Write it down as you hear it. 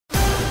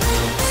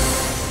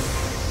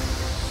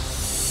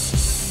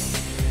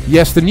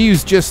Yes, the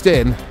news just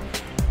in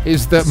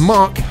is that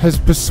Mark has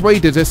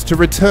persuaded us to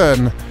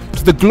return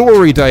to the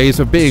glory days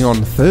of being on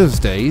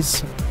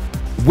Thursdays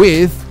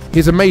with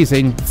his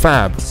amazing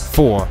Fab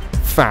 4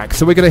 facts.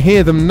 So we're going to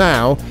hear them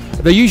now.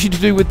 They're usually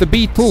to do with the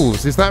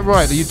Beatles. Is that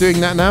right? Are you doing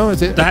that now?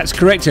 Is it? That's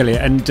correct,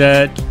 Elliot. And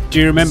do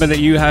you remember that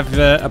you have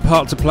a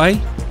part to play?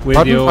 With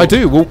I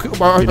do. Well,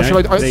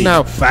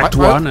 now, fact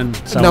 1 and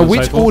so on. Now, and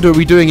which so forth. order are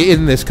we doing it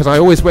in this? Because I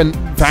always went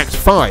fact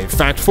 5,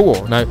 fact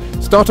 4. Now,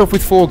 start off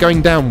with 4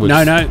 going downwards.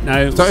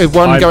 No. Start with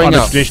 1 going I'm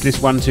up. a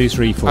traditionalist 1, 2,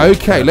 3, 4.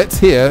 Okay, let's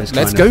hear.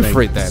 Let's go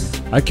for it then.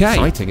 Okay.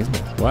 Exciting, isn't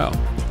it? Well,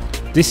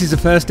 this is the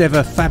first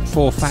ever Fab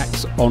 4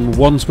 facts on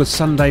Wandsworth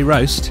Sunday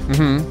Roast.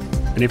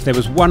 And if there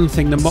was one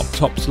thing the Mop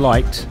Tops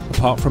liked,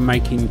 apart from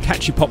making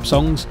catchy pop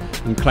songs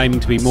and claiming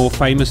to be more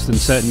famous than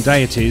certain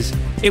deities,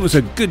 it was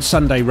a good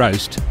Sunday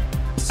roast,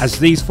 as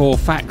these 4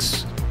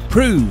 facts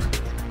prove.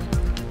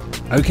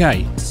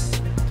 Okay.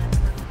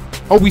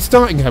 Oh, we're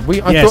starting, have we?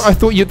 I Yes.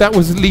 thought that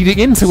was leading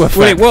into a fact.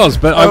 Well, it was,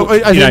 but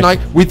as in, like,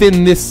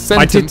 within this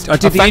sentence, I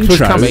did a fact the was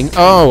intro. coming.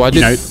 Oh, I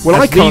did.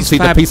 Well, I can't see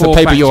the piece of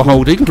paper you're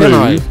holding, can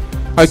I?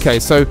 Okay,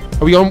 so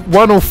are we on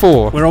 1 or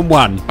 4? We're on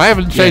 1. I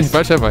haven't changed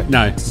much, have I?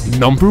 No.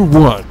 Number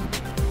 1.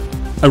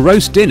 A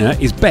roast dinner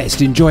is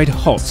best enjoyed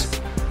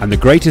hot, and the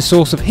greatest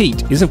source of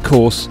heat is, of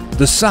course,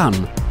 the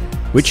sun,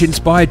 which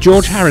inspired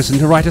George Harrison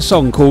to write a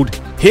song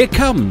called Here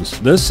Comes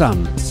the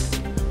Sun.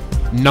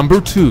 Number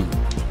 2.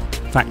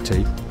 Fact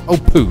 2. Oh,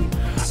 poo.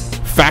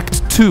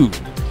 Fact 2.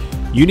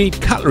 You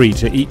need cutlery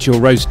to eat your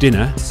roast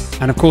dinner,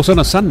 and of course on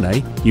a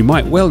Sunday, you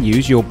might well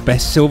use your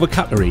best silver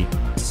cutlery.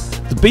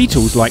 The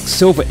Beatles liked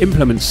silver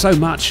implements so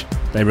much,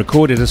 they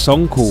recorded a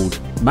song called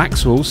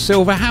Maxwell's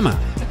Silver Hammer.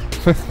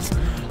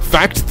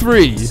 Fact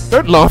 3.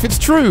 Don't laugh, it's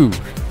true.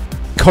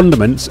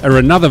 Condiments are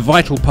another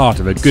vital part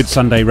of a good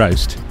Sunday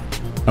roast.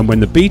 And when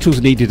the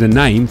Beatles needed a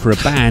name for a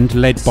band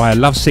led by a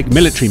lovesick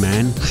military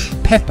man,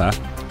 pepper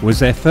was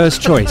their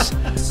first choice,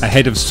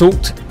 ahead of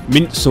salt,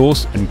 mint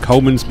sauce and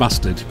Coleman's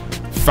mustard.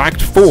 Fact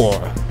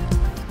 4.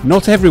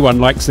 Not everyone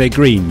likes their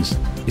greens,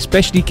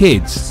 especially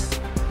kids.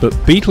 But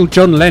Beatle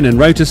John Lennon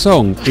wrote a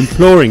song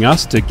imploring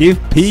us to give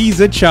peas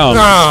a chance.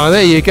 Ah,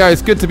 there you go.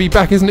 It's good to be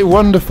back, isn't it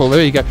wonderful?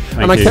 There you go.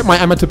 Thank and I you. kept my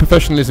amateur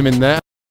professionalism in there.